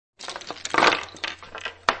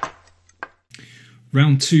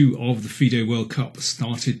Round 2 of the FIDE World Cup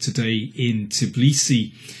started today in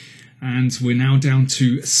Tbilisi, and we're now down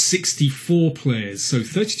to 64 players, so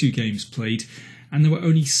 32 games played, and there were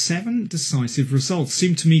only 7 decisive results. It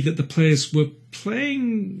seemed to me that the players were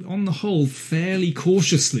playing, on the whole, fairly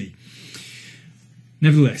cautiously.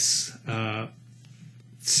 Nevertheless,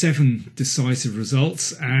 7 decisive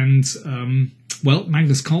results, and well,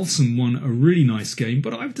 Magnus Carlsen won a really nice game,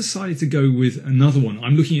 but I've decided to go with another one.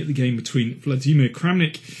 I'm looking at the game between Vladimir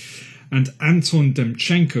Kramnik and Anton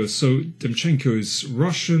Demchenko. So Demchenko is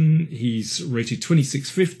Russian, he's rated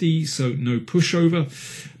 2650, so no pushover.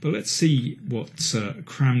 But let's see what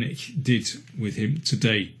Kramnik did with him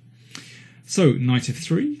today. So knight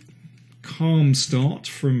f3, calm start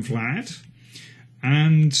from Vlad,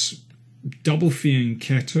 and double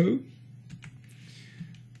fianchetto.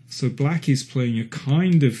 So black is playing a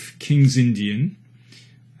kind of King's Indian,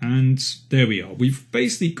 and there we are. We've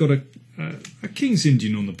basically got a King's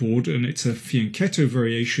Indian on the board, and it's a fianchetto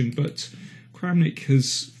variation, but Kramnik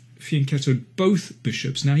has fianchettoed both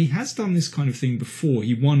bishops. Now, he has done this kind of thing before.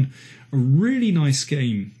 He won a really nice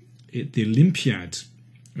game at the Olympiad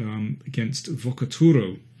against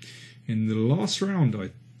Vocaturo in the last round, I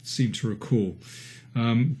seem to recall.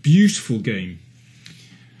 Beautiful game.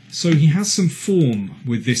 So he has some form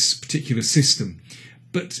with this particular system,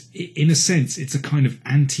 but in a sense it's a kind of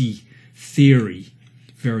anti-theory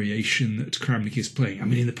variation that Kramnik is playing. I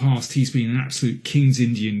mean, in the past he's been an absolute King's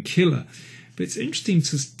Indian killer, but it's interesting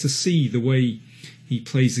to see the way he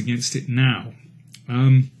plays against it now.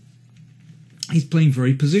 He's playing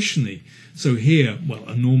very positionally. So here, well,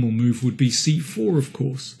 a normal move would be c4, of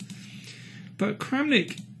course. But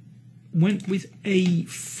Kramnik went with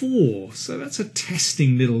a4, so that's a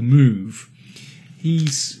testing little move.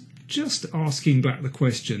 He's just asking back the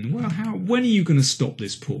question, well, when are you going to stop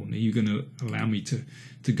this pawn? Are you going to allow me to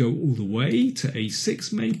go all the way to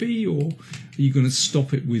a6 maybe, or are you going to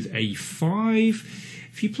stop it with a5?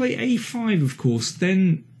 If you play a5, of course,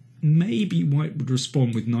 then maybe white would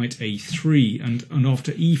respond with knight a3, and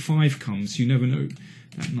after e5 comes, you never know,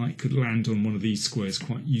 that knight could land on one of these squares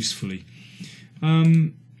quite usefully.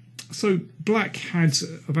 So black had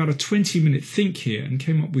about a 20-minute think here and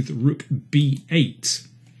came up with rook b8.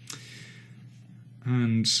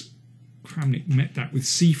 And Kramnik met that with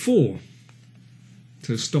c4.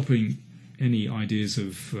 So stopping any ideas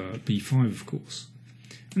of b5, of course.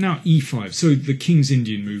 And now e5. So the King's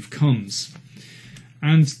Indian move comes.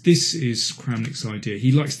 And this is Kramnik's idea.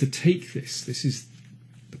 He likes to take this. This is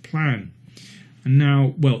the plan. And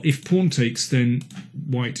now, well, if pawn takes, then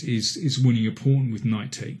white is winning a pawn with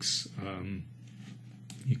knight takes.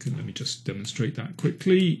 Let me just demonstrate that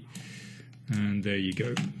quickly. And there you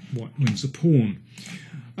go. White wins a pawn.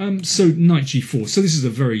 So knight g4. So this is a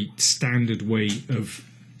very standard way of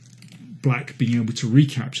black being able to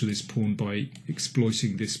recapture this pawn by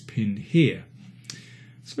exploiting this pin here.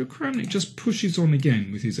 So Kramnik just pushes on again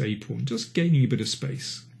with his a pawn, just gaining a bit of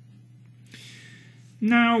space.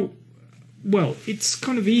 Now, well, it's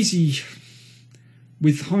kind of easy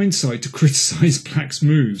with hindsight to criticise black's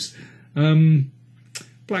moves.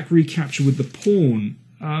 Black recapture with the pawn.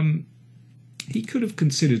 He could have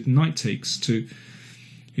considered knight takes to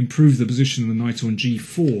improve the position of the knight on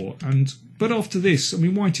g4, but after this, I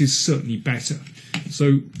mean, white is certainly better.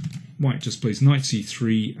 So white just plays knight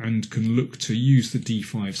c3 and can look to use the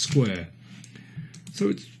d5 square. So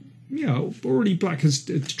it's, yeah, already black has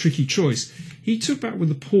a tricky choice. He took back with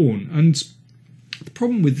the pawn, and the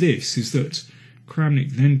problem with this is that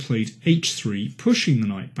Kramnik then played h3, pushing the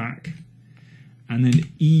knight back, and then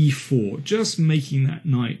e4, just making that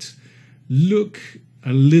knight look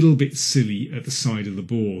a little bit silly at the side of the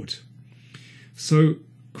board. So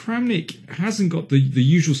Kramnik hasn't got the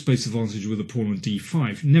usual space advantage with a pawn on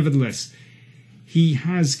d5. Nevertheless, he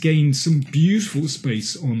has gained some beautiful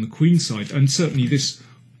space on the queen side, and certainly this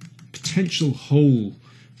potential hole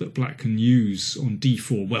that black can use on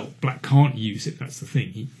d4. Well, black can't use it, that's the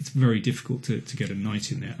thing. It's very difficult to get a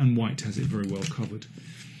knight in there, and white has it very well covered.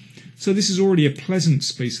 So this is already a pleasant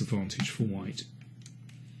space advantage for white.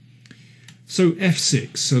 So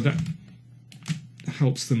f6, so that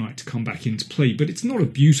helps the knight to come back into play, but it's not a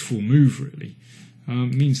beautiful move really.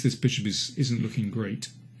 It means this bishop isn't looking great.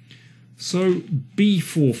 So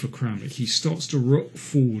b4 for Kramnik. He starts to rock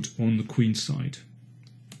forward on the queen side.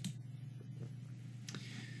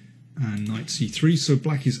 And knight c3, so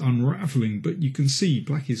black is unravelling, but you can see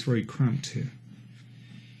black is very cramped here.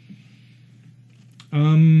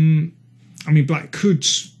 I mean, black could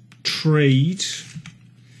trade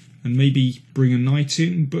and maybe bring a knight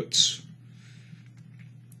in, but,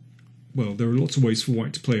 well, there are lots of ways for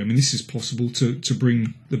white to play. I mean, this is possible to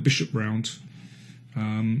bring the bishop round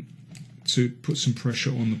to put some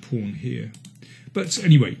pressure on the pawn here. But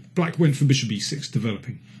anyway, black went for bishop e6,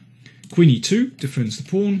 developing. Queen e2 defends the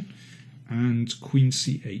pawn, and queen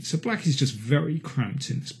c8. So black is just very cramped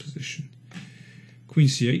in this position. Queen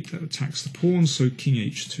c8, that attacks the pawn, so king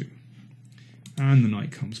h2. And the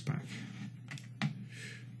knight comes back.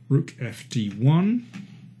 Rook fd1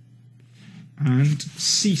 and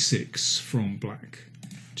c6 from black,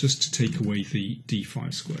 just to take away the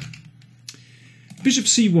d5 square. Bishop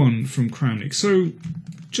c1 from Kramnik. So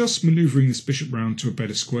just manoeuvring this bishop round to a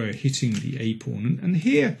better square, hitting the a pawn. And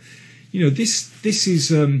here, you know, this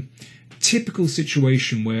is typical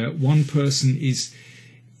situation where one person is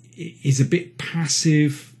a bit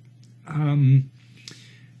passive.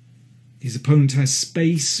 His opponent has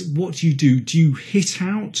space. What do? Do you hit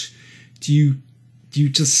out? Do you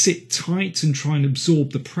just sit tight and try and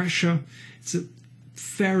absorb the pressure? It's a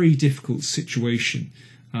very difficult situation,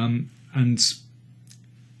 and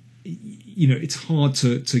you know, it's hard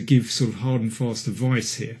to give sort of hard and fast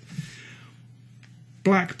advice here.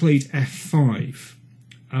 Black played f5,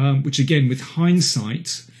 which again, with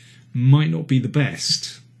hindsight, might not be the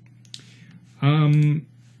best.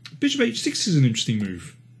 Bishop h6 is an interesting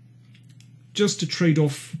move, just to trade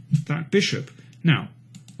off that bishop. Now,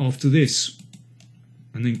 after this,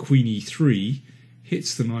 and then queen e3,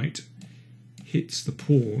 hits the knight, hits the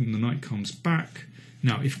pawn, the knight comes back.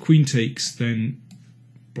 Now, if queen takes, then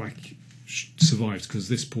black survives because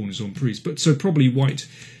this pawn is on priest. But so probably white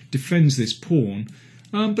defends this pawn,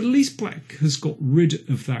 but at least black has got rid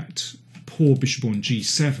of that poor bishop on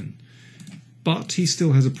g7. But he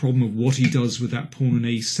still has a problem of what he does with that pawn on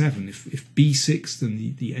a7. If b6,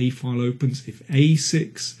 then the a file opens. If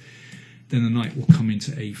a6, then the knight will come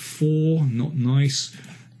into a4. Not nice.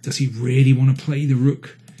 Does he really want to play the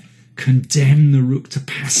rook? Condemn the rook to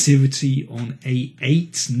passivity on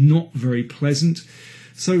a8. Not very pleasant.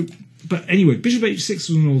 So, but anyway, bishop h6 was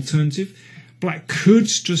an alternative. Black could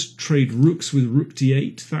just trade rooks with rook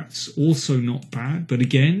d8. That's also not bad. But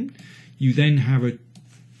again, you then have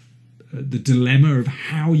the dilemma of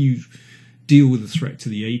how you deal with the threat to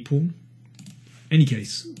the a pawn. Any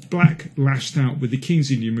case, black lashed out with the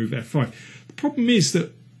King's Indian move f5. The problem is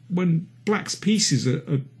that when black's pieces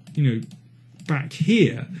are you know, back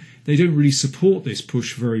here, they don't really support this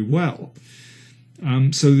push very well.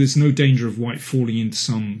 So there's no danger of white falling into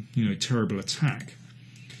some, you know, terrible attack.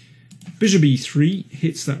 Bishop e3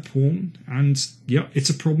 hits that pawn, and yeah, it's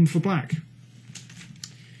a problem for black.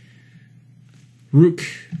 Rook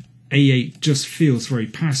a8 just feels very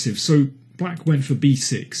passive, so black went for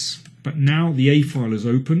b6. But now the a file is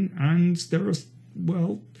open, and there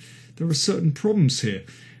are certain problems here.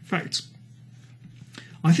 In fact,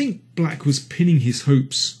 I think black was pinning his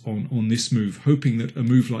hopes on this move, hoping that a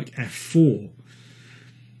move like f4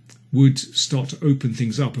 would start to open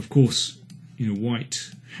things up. Of course, you know,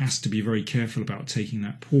 white has to be very careful about taking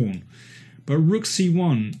that pawn. But rook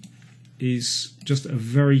c1 is just a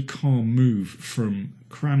very calm move from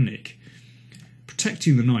Kramnik,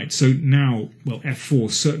 protecting the knight. So now, well, f4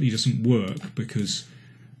 certainly doesn't work because,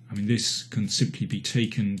 I mean, this can simply be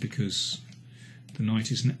taken because the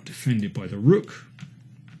knight is now defended by the rook.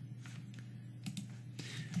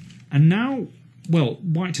 And now, well,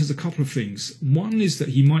 white has a couple of things. One is that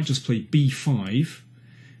he might just play b5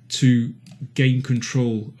 to gain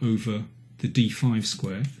control over the d5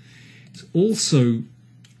 square. He's also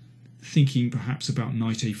thinking perhaps about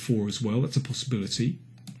knight a4 as well. That's a possibility.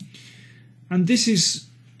 And this is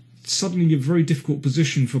suddenly a very difficult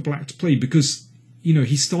position for black to play because, you know,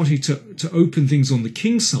 he's starting to open things on the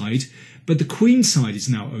king side, but the queen side is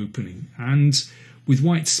now opening. And with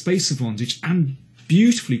white's space advantage and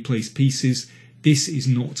beautifully placed pieces, this is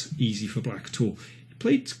not easy for black at all. He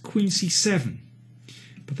played queen c7,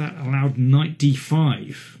 but that allowed knight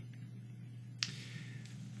d5.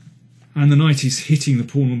 And the knight is hitting the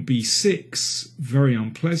pawn on b6, very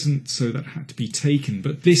unpleasant, so that had to be taken.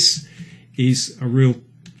 But this is a real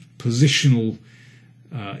positional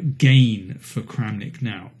gain for Kramnik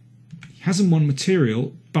now. He hasn't won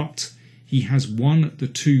material, but he has won the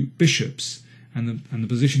two bishops, and the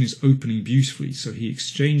position is opening beautifully. So he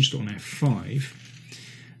exchanged on f5.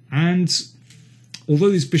 And although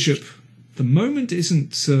this bishop at the moment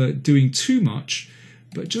isn't doing too much,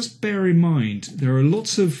 but just bear in mind there are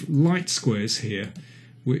lots of light squares here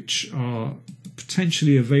which are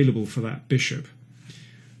potentially available for that bishop.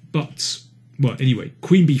 But, well, anyway,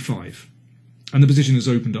 queen b5. And the position has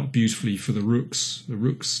opened up beautifully for the rooks. The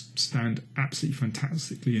rooks stand absolutely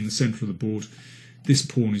fantastically in the centre of the board. This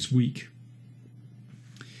pawn is weak.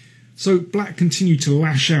 So black continued to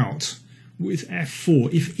lash out with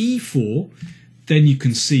f4. If e4, then you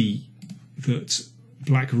can see that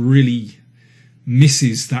black really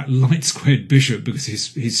misses that light squared bishop because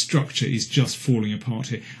his structure is just falling apart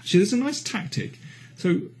here. Actually, there's a nice tactic.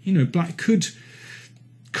 So, you know, black could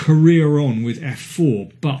career on with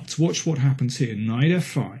f4, but watch what happens here. Knight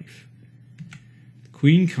f5. The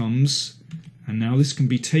queen comes, and now this can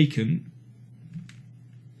be taken.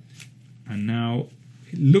 And now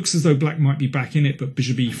it looks as though black might be back in it, but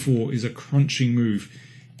bishop e4 is a crunching move.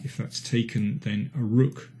 If that's taken, then a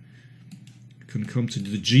rook can come to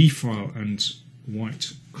the g file and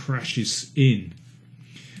white crashes in.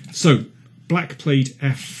 So black played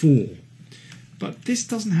f4, but this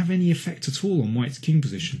doesn't have any effect at all on white's king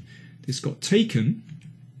position. This got taken,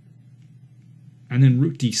 and then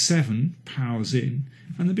rook d7 powers in,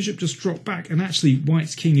 and the bishop just dropped back, and actually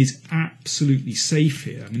white's king is absolutely safe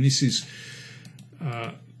here. I mean, this is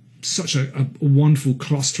such a wonderful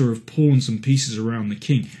cluster of pawns and pieces around the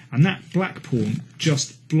king, and that black pawn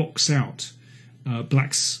just blocks out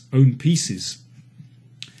black's own pieces.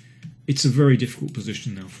 It's a very difficult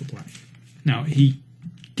position now for black. Now, he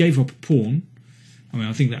gave up a pawn. I mean,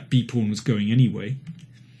 I think that b pawn was going anyway,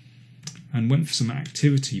 and went for some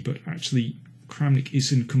activity, but actually Kramnik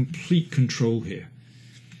is in complete control here.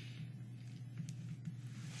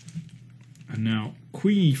 And now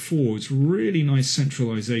queen e4 is really nice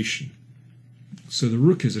centralization. So the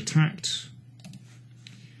rook is attacked.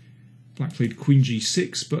 Black played queen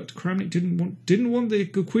g6, but Kramnik didn't want the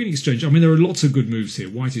queen exchange. I mean, there are lots of good moves here.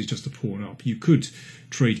 White is just a pawn up. You could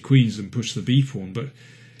trade queens and push the b pawn, but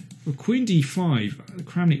for queen d5,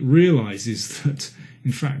 Kramnik realizes that,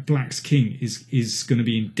 in fact, black's king is going to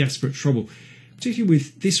be in desperate trouble, particularly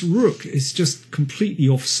with this rook is just completely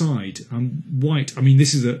offside. White, I mean,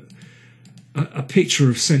 this is a picture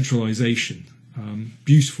of centralization.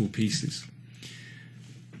 Beautiful pieces.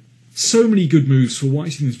 So many good moves for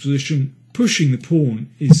white in this position. Pushing the pawn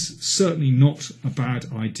is certainly not a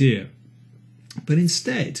bad idea. But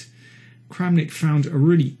instead, Kramnik found a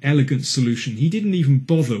really elegant solution. He didn't even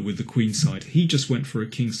bother with the queen side. He just went for a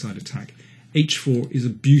kingside attack. h4 is a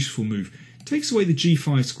beautiful move. Takes away the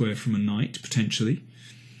g5 square from a knight, potentially,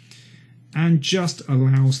 and just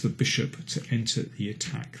allows the bishop to enter the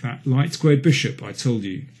attack. That light squared bishop, I told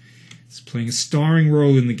you, is playing a starring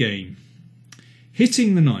role in the game.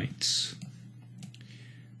 Hitting the knight.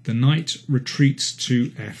 The knight retreats to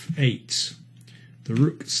f8. The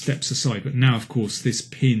rook steps aside, but now, of course, this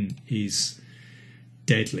pin is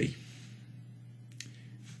deadly.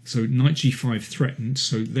 So knight g5 threatened,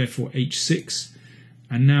 so therefore h6.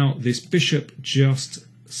 And now this bishop just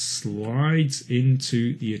slides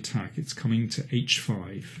into the attack. It's coming to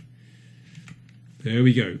h5. There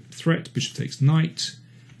we go. Threat, bishop takes knight.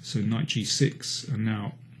 So knight g6, and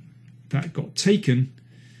now that got taken.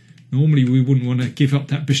 Normally we wouldn't want to give up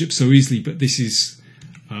that bishop so easily, but this is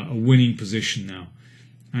a winning position now.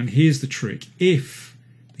 And here's the trick. If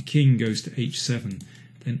the king goes to h7,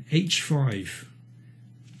 then h5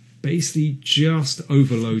 basically just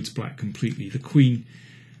overloads black completely. The queen,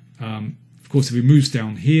 of course, if he moves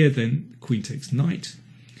down here, then the queen takes knight.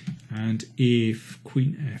 And if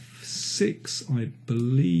queen f6, I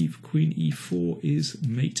believe queen e4 is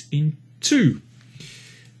mate in 2.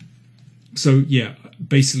 So yeah,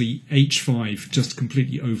 basically h5 just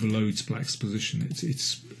completely overloads black's position.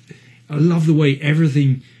 I love the way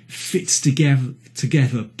everything fits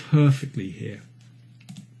together perfectly here.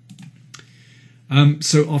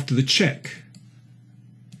 So after the check,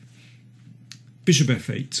 bishop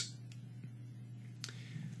f8,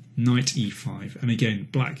 knight e5, and again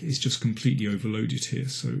black is just completely overloaded here.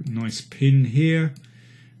 So nice pin here.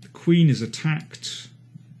 The queen is attacked.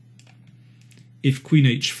 If queen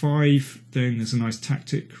h5, then there's a nice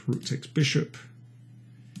tactic. Rook takes bishop.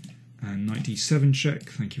 And knight d7 check.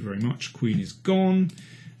 Thank you very much. Queen is gone.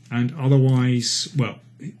 And otherwise, well,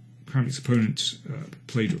 Kramnik's opponent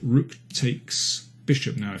played rook takes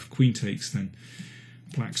bishop. Now, if queen takes, then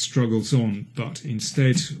black struggles on. But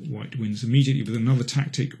instead, white wins immediately with another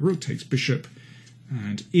tactic. Rook takes bishop.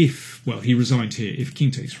 And if, well, he resigned here. If king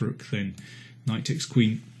takes rook, then knight takes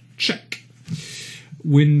queen. Check.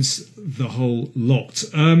 Wins the whole lot.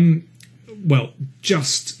 Well,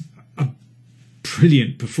 just a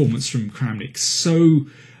brilliant performance from Kramnik. So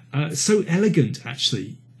elegant,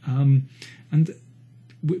 actually. And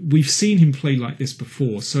we've seen him play like this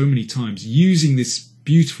before so many times, using this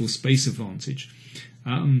beautiful space advantage.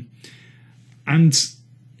 But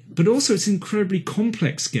also it's an incredibly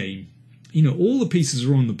complex game. You know, all the pieces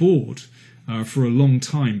are on the board for a long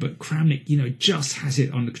time, but Kramnik, you know, just has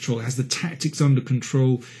it under control, has the tactics under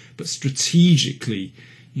control, but strategically,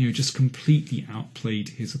 you know, just completely outplayed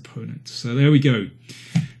his opponent. So there we go.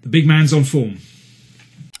 The big man's on form.